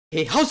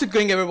Hey, how's it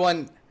going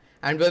everyone?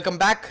 And welcome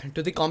back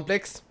to the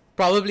complex,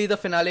 probably the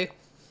finale.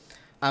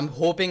 I'm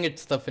hoping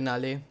it's the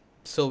finale.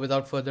 So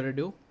without further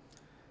ado,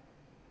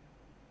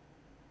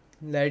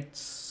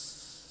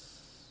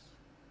 let's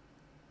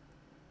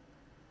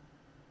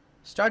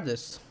start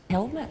this.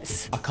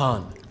 Helmets. I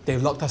can't.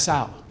 They've locked us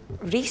out.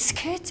 Reese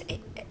could.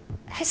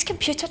 His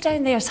computer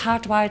down there is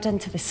hardwired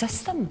into the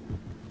system.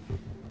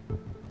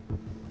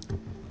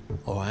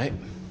 All right.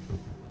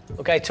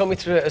 Okay, talk me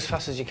through it as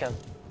fast as you can.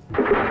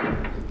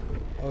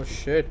 Oh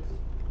shit.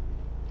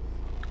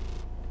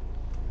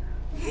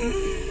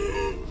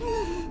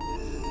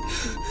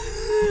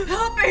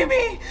 Help,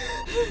 Amy!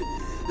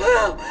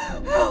 Help!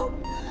 Help!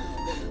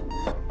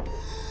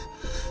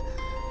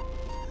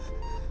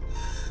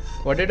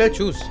 What did I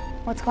choose?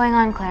 What's going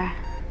on, Claire?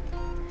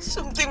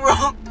 Something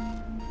wrong.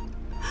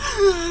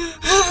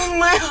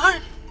 My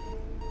heart.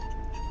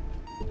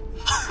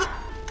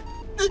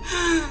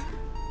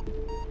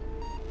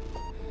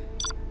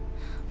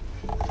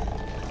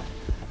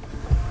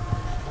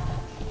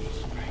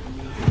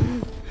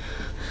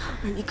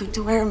 Are you going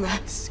to wear a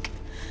mask?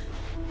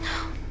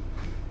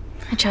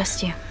 I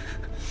trust you.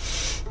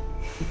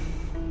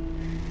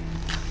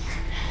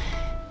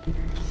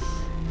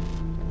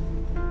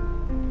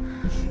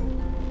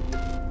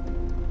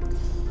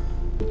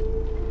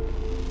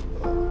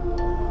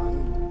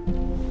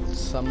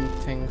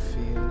 Something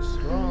feels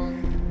wrong.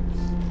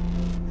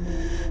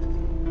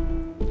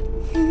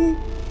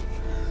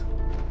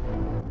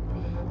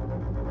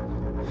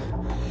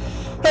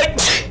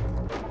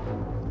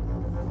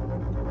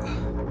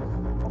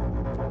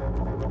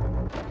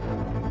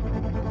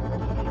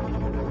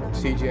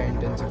 CGI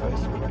intensifies.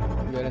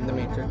 We are in the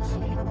Matrix.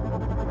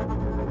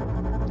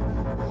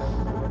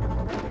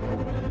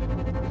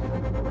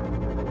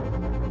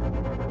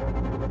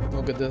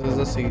 Okay, this is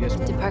a serious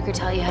Did one. Parker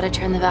tell you how to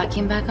turn the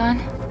vacuum back on?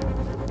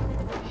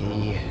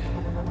 He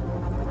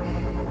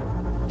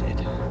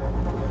did.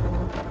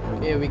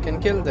 Okay, we can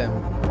kill them.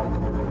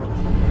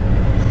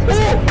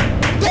 Oh!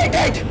 They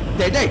died!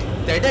 They died!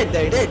 They died!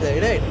 They died! They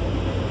died!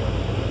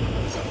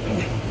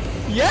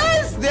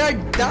 Yes! They are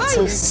Not so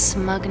dying!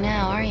 smug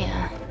now, are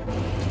ya?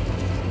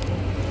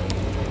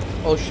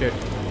 Oh shit.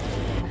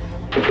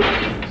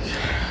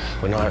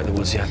 We're not out of the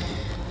woods yet.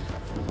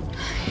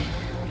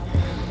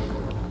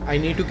 I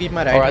need to keep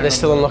my right Alright, hand they're on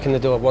still the- unlocking the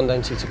door. 1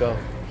 down, 2 to go.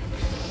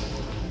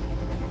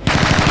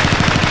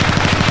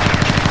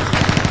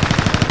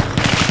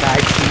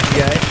 Bad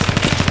CGI.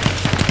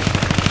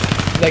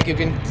 Like you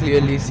can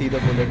clearly see the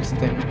bullets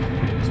thing.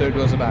 So it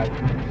was bad.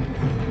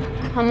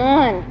 Come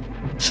on.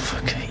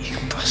 Suffocate, you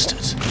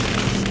bastards.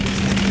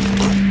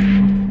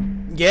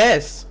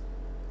 Yes!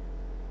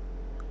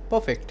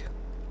 Perfect.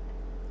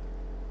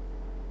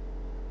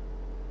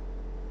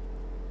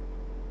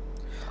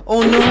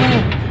 Oh no!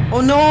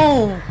 Oh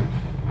no!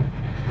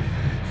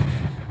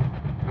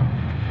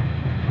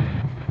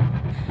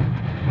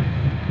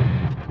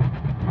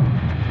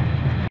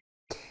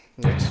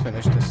 Let's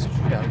finish this,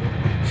 shall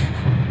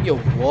we? Yo,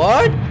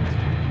 what?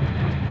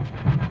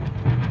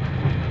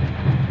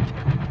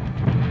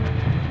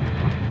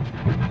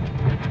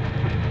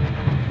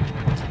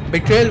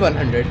 Betrayal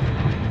 100.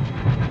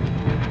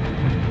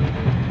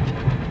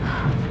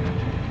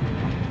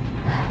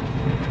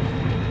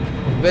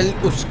 Well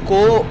उसको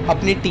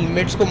अपनी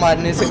teammates को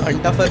मारने से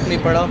घंटा फर्क नहीं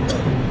पड़ा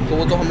तो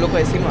वो तो हम लोग को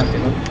ऐसे ही मारते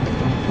ना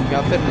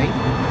या फिर नहीं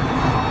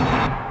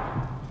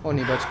ओ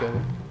नहीं बच गए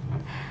वो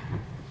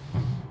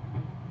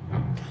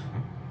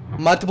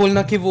मत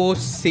बोलना कि वो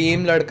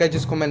सेम लड़का है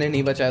जिसको मैंने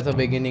नहीं बचाया था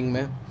बिगिनिंग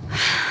में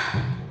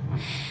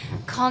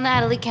Call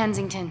Natalie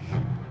Kensington.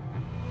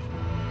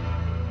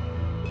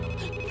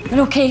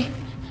 You're okay?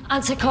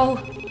 Answer call.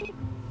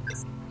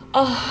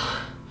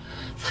 Oh,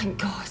 thank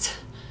God.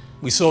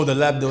 We saw the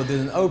lab door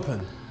didn't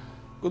open.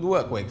 Good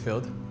work,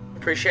 Wakefield.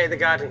 Appreciate the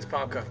guidance,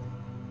 Parker.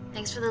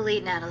 Thanks for the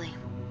lead, Natalie.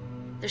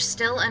 There's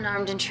still an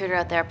armed intruder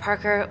out there.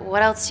 Parker,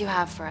 what else do you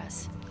have for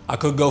us? I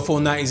could go full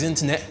 90s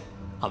internet,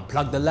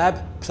 unplug the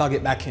lab, plug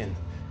it back in.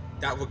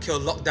 That will kill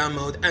lockdown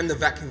mode and the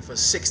vacuum for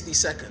 60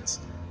 seconds.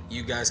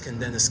 You guys can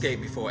then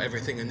escape before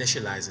everything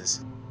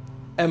initializes.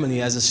 Emily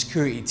has a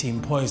security team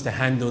poised to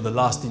handle the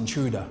last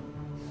intruder.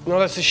 No,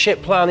 that's a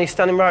shit plan. He's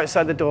standing right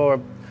outside the door. A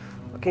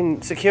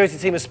fucking security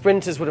team of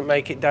sprinters wouldn't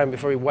make it down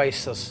before he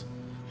wastes us.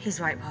 He's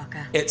right,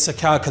 Parker. It's a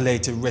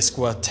calculated risk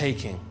worth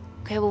taking.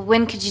 Okay, well,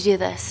 when could you do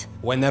this?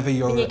 Whenever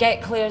you're... When you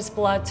get Claire's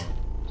blood.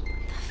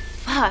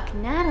 Fuck,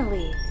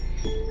 Natalie.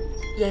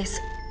 Yes,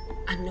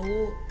 I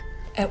know.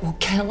 It will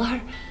kill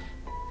her.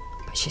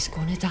 But she's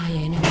gonna die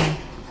anyway.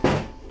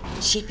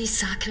 She'd be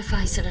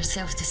sacrificing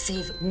herself to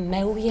save.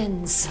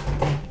 Millions.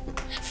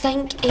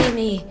 Think,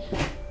 Amy.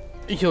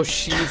 Yo,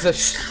 she's a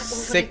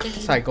sick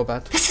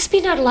psychopath. This has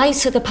been our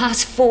lives for the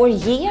past 4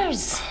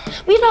 years.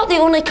 We're not the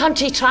only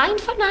country trying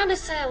for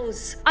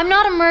nanocells. I'm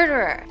not a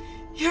murderer.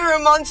 You're a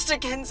monster,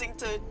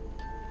 Kensington.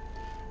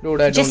 Dude,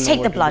 I don't Just know take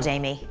what the to blood, do.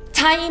 Amy.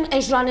 Time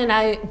is running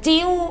out.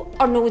 Deal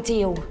or no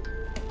deal?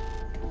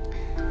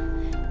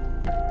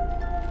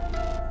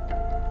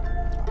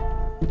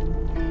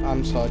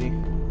 I'm sorry.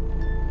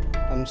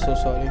 I'm so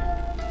sorry.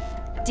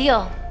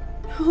 Deal.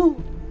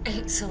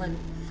 Excellent.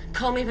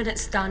 Call me when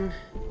it's done.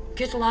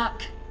 Good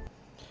luck.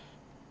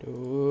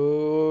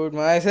 Dude,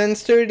 my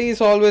sensitivity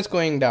is always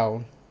going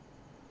down.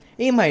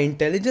 Hey, my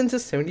intelligence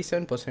is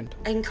 77%.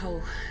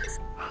 Inkle.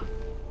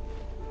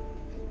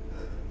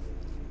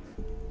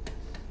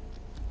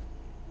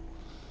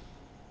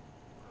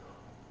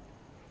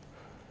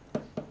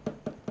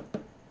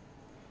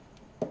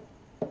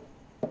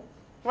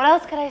 What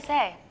else could I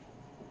say?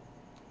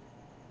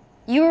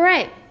 You were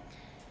right.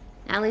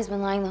 Natalie's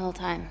been lying the whole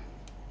time.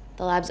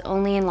 The lab's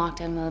only in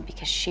lockdown mode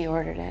because she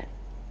ordered it.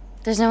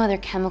 There's no other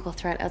chemical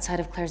threat outside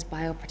of Claire's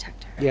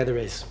bioprotector. Yeah, there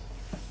is.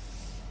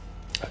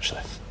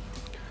 Actually.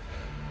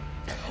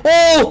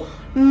 Oh!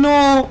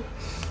 No!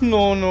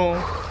 No.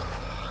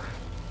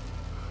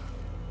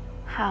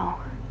 How?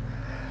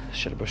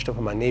 Should have brushed up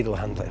on my needle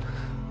handling.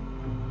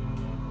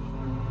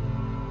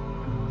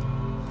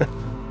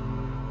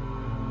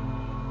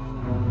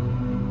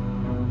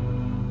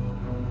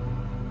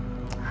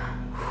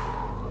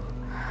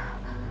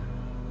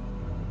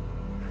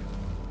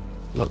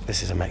 Look,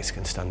 this is a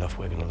Mexican standoff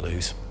we're going to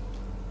lose.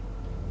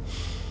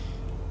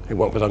 It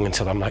won't be long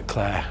until I'm like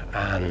Claire,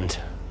 and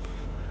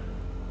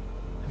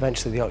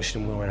eventually the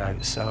oxygen will run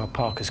out, so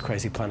Parker's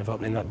crazy plan of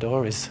opening that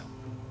door is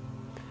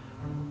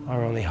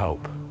our only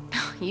hope.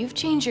 You've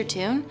changed your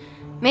tune.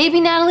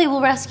 Maybe Natalie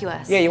will rescue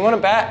us. Yeah, you want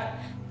to bet?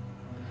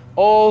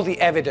 All the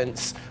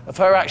evidence of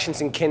her actions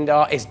in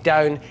Kindar is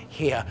down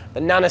here. The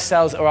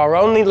nanocells are our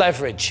only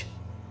leverage.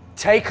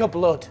 Take her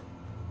blood,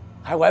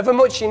 however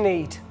much you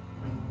need.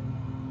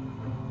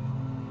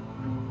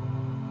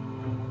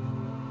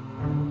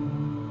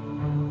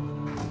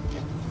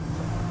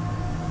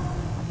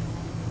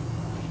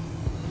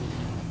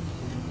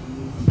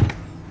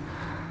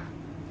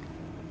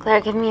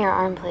 Claire, give me your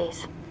arm,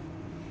 please.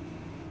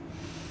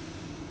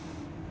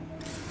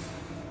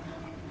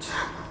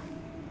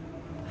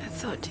 I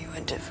thought you were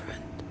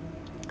different.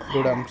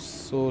 Dude, I'm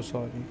so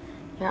sorry.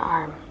 Your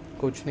arm.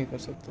 कुछ नहीं कर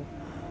सकता.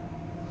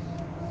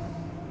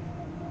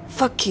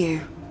 Fuck you.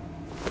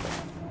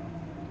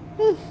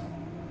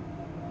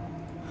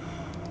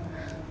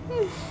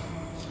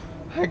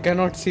 I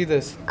cannot see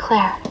this.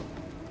 Claire,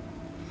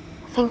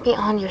 think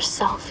beyond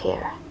yourself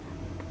here.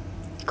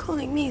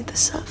 Calling me the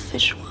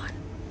selfish one.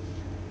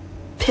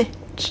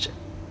 Bitch.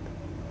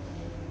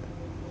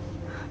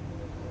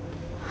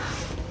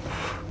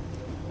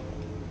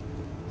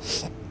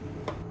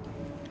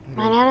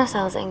 My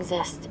nanocells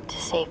exist to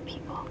save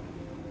people.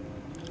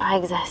 I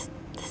exist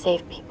to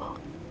save people.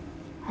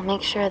 I'll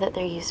make sure that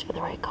they're used for the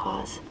right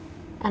cause.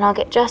 And I'll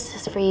get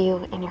justice for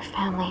you and your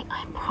family,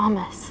 I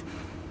promise.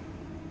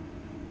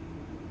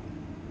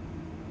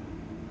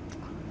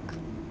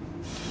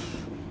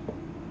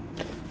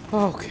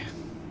 Okay.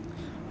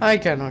 I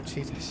cannot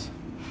see this.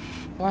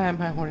 Why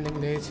am I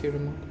holding the AC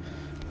remote?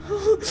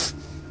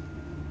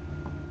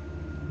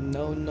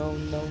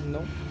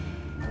 No.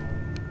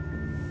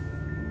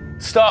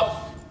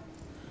 Stop!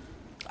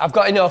 I've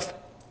got enough.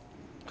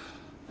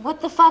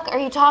 What the fuck are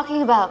you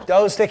talking about?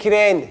 Don't stick it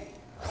in.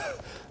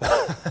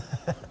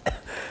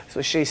 That's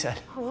what she said.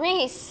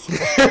 Reese!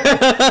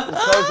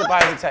 Close the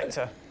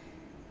biodetector.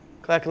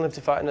 Claire can live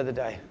to fight another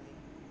day.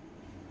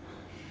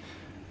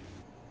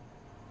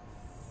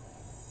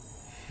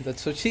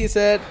 That's what she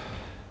said.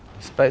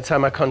 It's about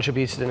time I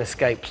contributed an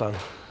escape plan.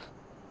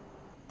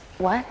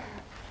 What?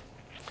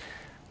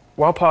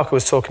 While Parker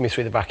was talking me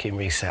through the vacuum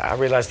reset, I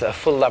realised that a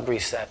full lab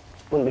reset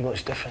wouldn't be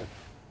much different.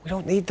 We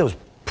don't need those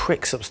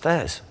pricks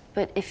upstairs.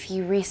 But if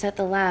you reset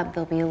the lab,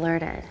 they'll be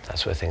alerted.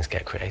 That's where things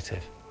get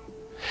creative.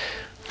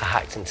 I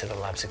hacked into the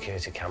lab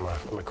security camera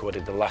and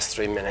recorded the last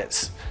 3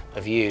 minutes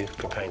of you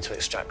preparing to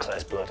extract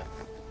Claire's blood.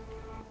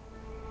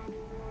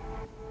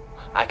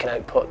 I can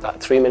output that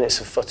 3 minutes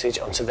of footage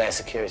onto their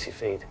security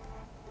feed.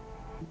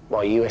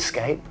 While you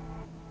escape,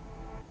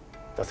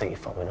 they'll think you're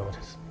following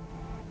orders.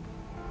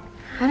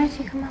 How did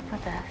you come up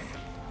with this?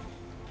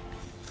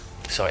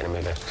 Saw it in a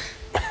movie.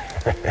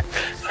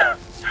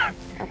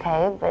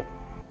 Okay, but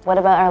what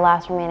about our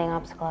last remaining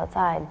obstacle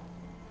outside?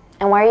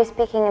 And why are you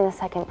speaking in the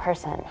second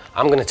person?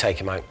 I'm going to take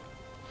him out.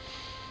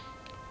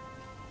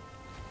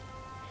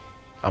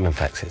 I'm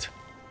infected.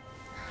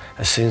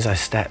 As soon as I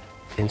step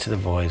into the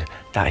void,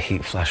 that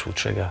heat flash will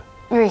trigger.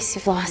 Reese,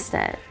 you've lost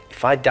it.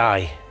 If I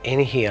die in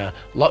here,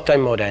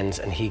 lockdown mode ends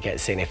and he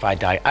gets in. If I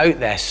die out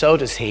there, so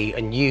does he,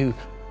 and you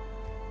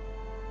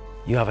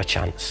have a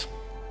chance.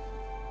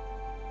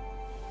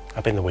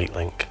 I've been the weak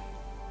link.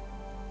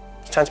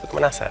 It's time to become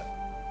an asset.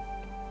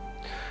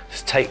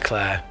 Just take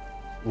Claire,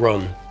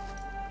 run,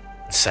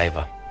 and save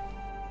her.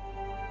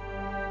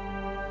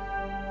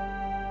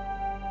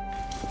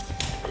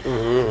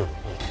 Reese,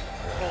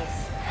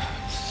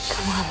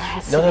 come on,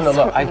 let's No, do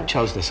look, I something.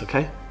 chose this,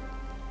 okay?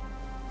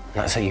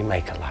 That's how you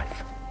make a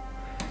life.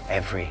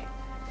 Every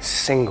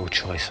single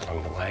choice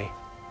along the way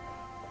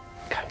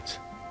counts.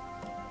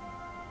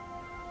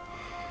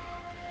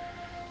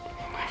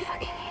 I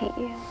fucking hate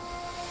you.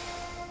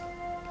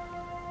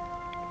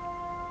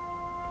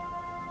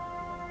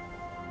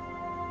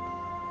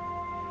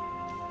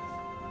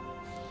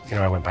 You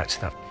know, I went back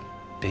to that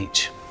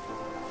beach.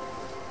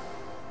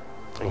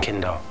 In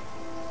Kindar.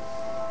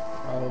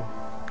 Oh.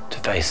 To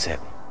face it.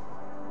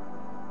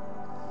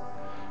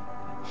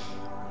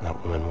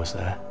 That woman was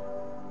there.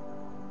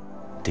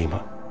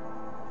 Dima.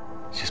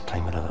 She was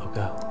playing with a little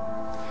girl.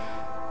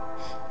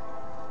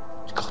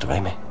 She called her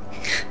Amy.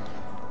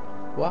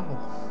 Wow.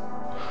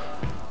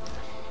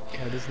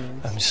 That is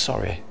nice. I'm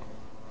sorry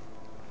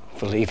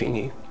for leaving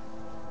you.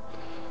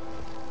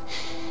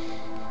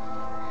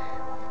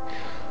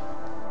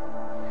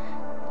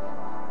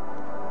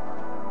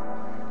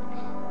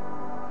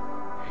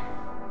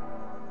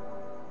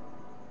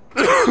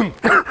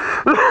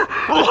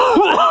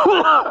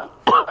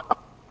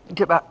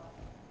 Get back.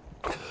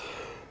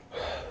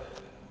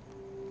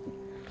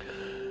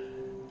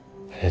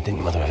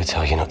 Didn't Mother ever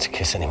tell you not to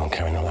kiss anyone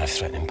carrying a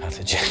life-threatening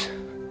pathogen?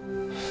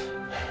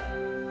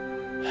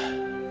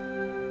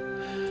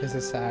 This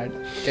is sad.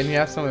 Can we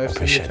have some I FC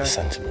appreciate the chat?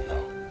 sentiment,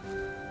 though.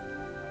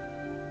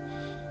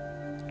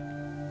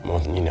 More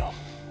than you know.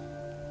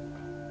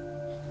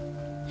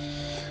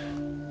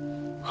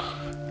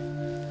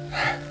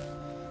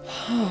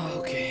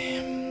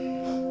 Okay.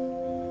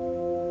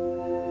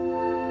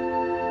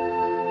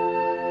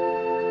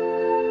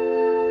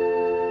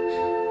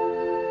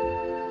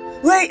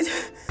 Wait!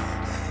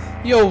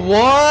 Yo,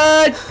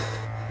 what?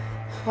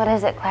 What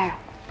is it, Claire?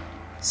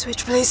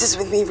 Switch places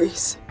with me,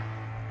 Reese.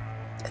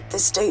 At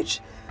this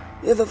stage,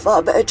 you have a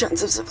far better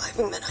chance of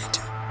surviving than I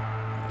do.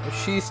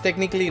 She's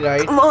technically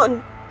right. Come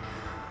on!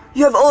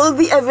 You have all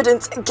the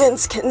evidence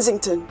against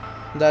Kensington.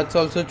 That's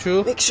also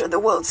true. Make sure the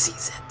world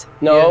sees it.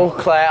 No,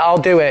 Claire, I'll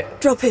do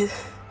it. Drop it.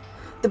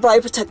 The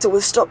bioprotector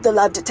will stop the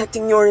lab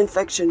detecting your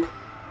infection.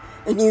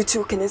 And you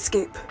two can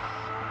escape.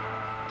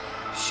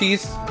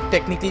 She's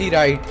technically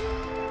right.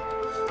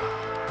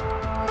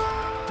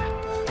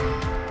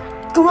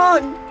 Come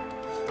on!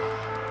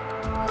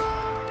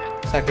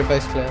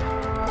 Sacrifice Claire.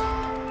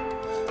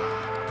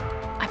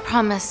 I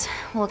promise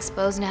we'll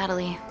expose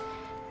Natalie,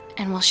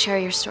 and we'll share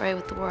your story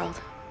with the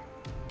world.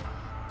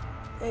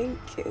 Thank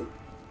you.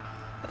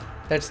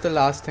 That's the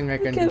last thing I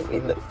can do Get for me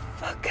her. the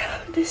fuck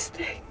out of this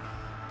thing.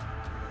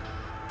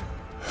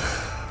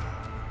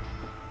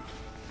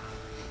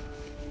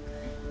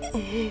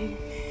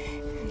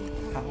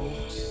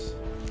 Ouch.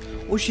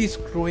 Oh, she's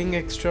growing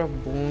extra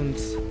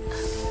bones.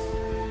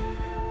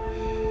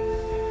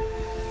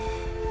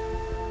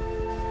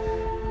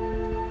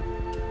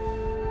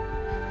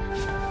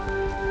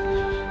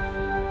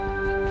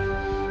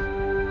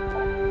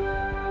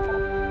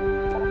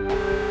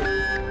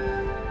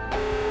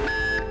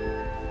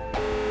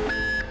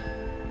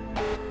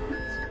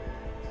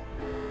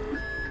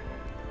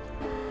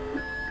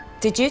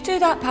 Did you do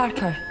that,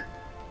 Parker?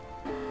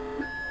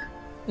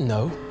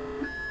 No.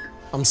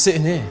 I'm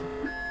sitting here.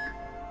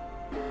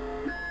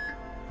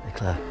 Hey,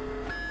 Claire.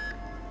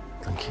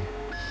 Thank you.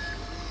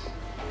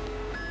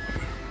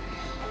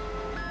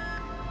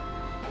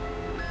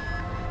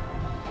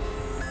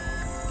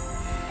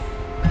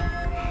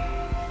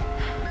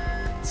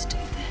 Let's do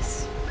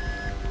this.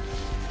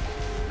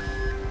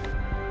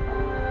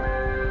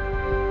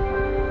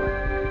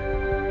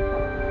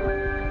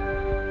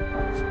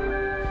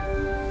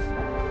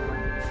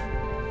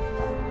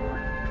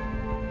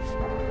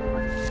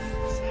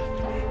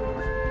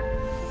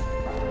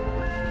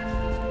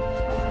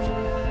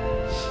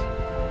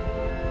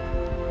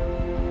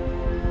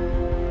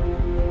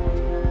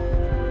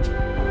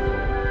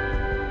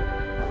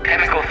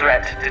 Chemical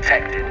threat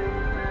detected.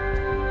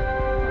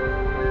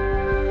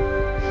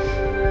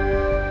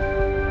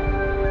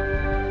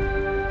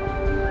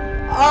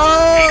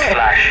 Heat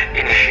flash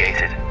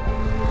initiated.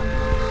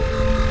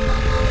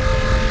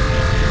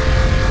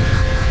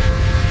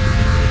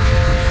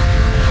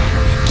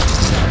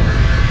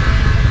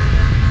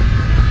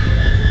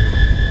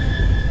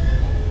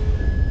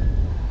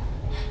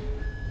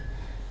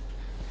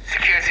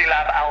 Security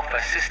Lab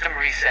Alpha system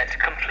reset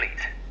complete.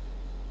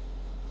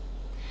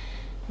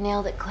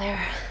 Nailed it,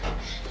 Claire.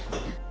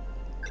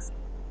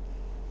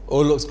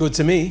 All looks good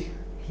to me.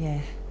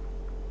 Yeah.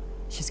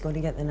 She's going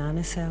to get the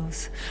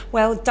nanocells.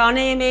 Well done,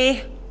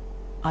 Amy.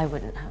 I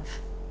wouldn't have.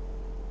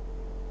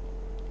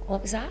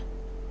 What was that?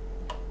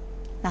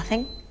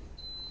 Nothing?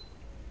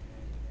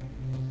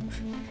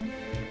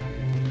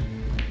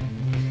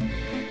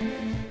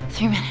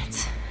 Three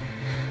minutes.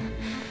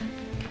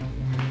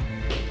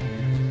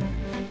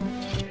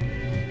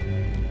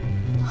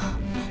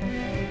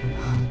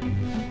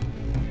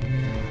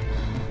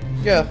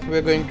 Yeah,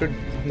 we're going to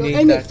need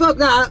Amy, that. fuck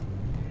that!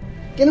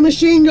 Get a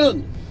machine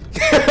gun!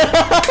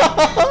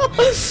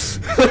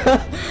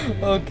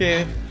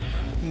 Okay.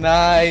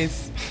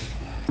 Nice.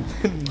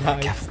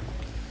 Nice.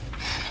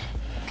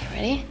 Okay,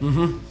 ready?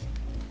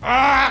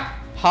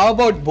 How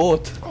about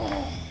both?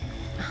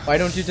 Why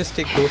don't you just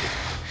take both?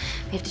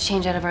 We have to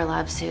change out of our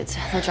lab suits.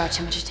 They'll draw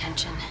too much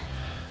attention.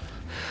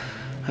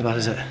 How bad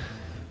is it?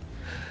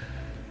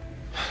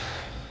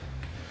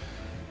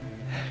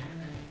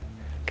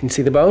 Can you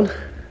see the bone?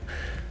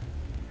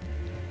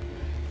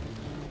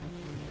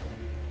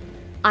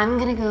 I'm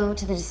gonna go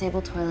to the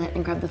disabled toilet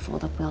and grab the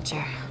fold-up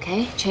wheelchair,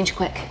 okay? Change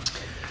quick.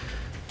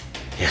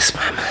 Yes,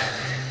 ma'am.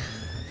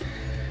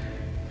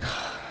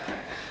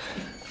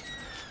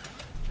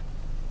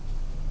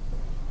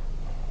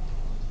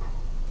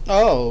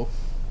 Oh,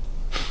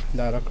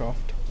 Lara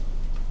Croft.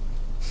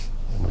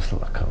 It must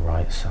look like a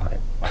right side.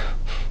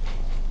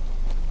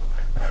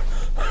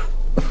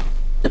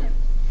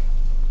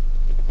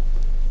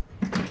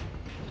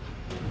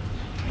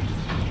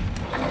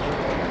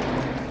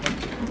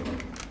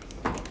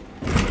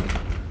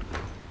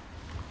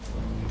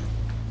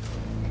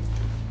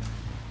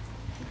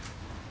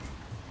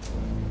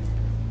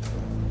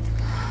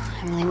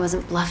 Emily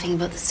wasn't bluffing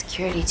about the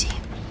security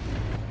team.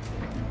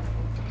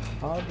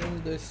 How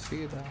do they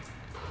see that?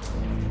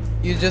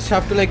 You just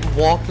have to like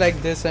walk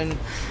like this and...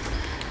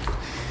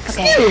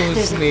 Okay, Excuse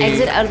there's an me.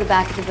 exit out of the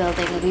back of the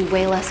building. It'll be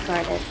way less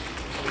guarded.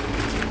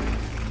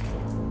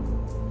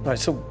 Right,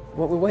 so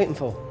what are we waiting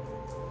for?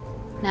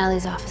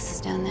 Natalie's office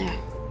is down there.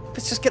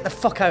 Let's just get the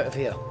fuck out of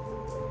here.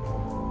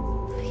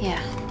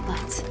 Yeah,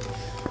 let's.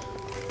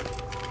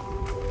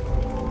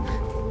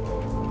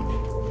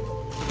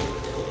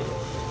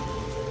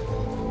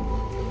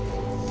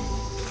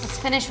 Let's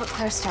finish what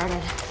Claire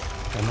started.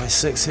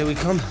 MI6, here we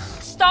come.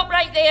 Stop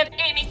right there,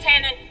 Amy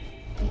Tennant.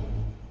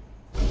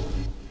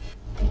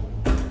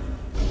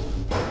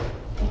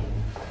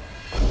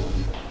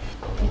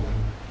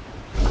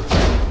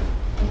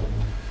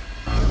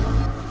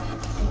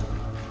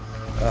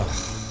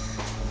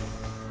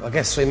 I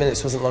guess 3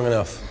 minutes wasn't long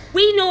enough.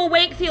 We know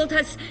Wakefield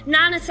has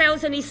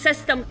nanocells in his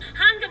system.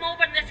 Hand them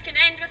over and this can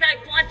end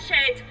without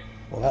bloodshed.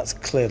 Well, that's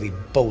clearly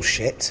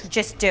bullshit.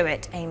 Just do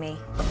it, Amy.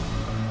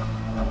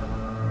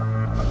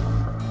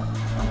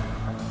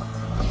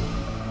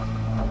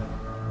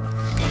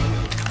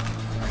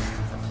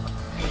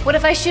 What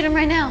if I shoot him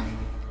right now?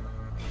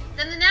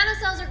 Then the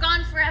nanocells are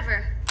gone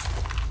forever.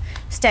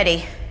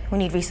 Steady. We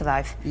need Reese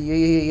alive.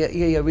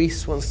 Yeah,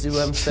 Reese wants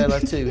to stay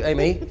alive too.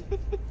 Amy?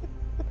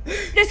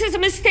 This is a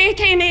mistake,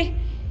 Amy.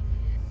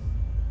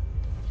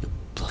 You're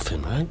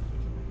bluffing, right?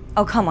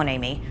 Oh, come on,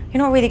 Amy.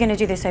 You're not really going to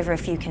do this over a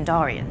few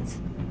Kandarians.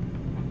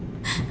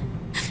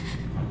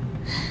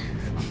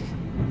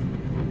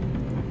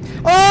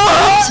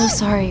 I'm so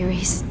sorry,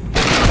 Reese.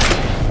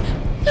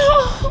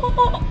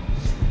 No!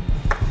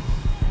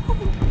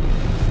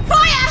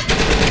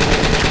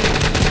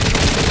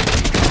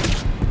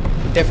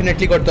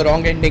 Definitely got the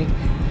wrong ending.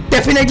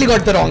 Definitely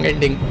got the wrong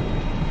ending.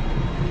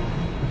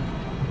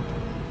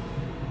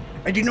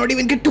 I did not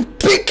even get to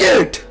pick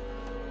it.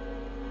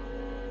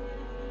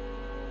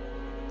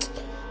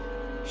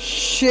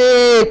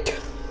 Shit.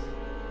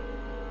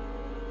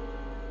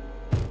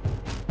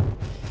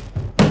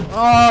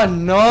 Oh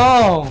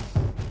no.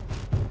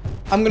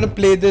 I'm gonna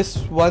play this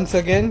once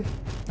again,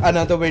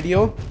 another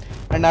video,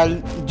 and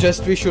I'll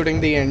just be shooting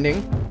the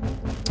ending.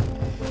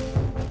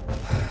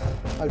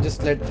 I'll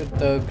just let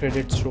the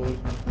credits roll.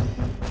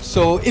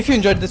 So if you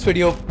enjoyed this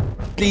video,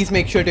 please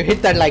make sure to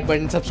hit that like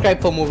button,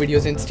 subscribe for more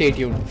videos, and stay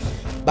tuned.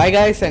 Bye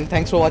guys, and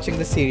thanks for watching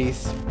this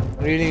series.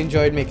 Really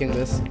enjoyed making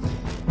this.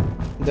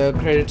 The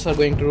credits are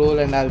going to roll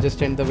and I'll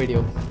just end the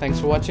video. Thanks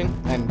for watching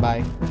and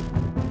bye.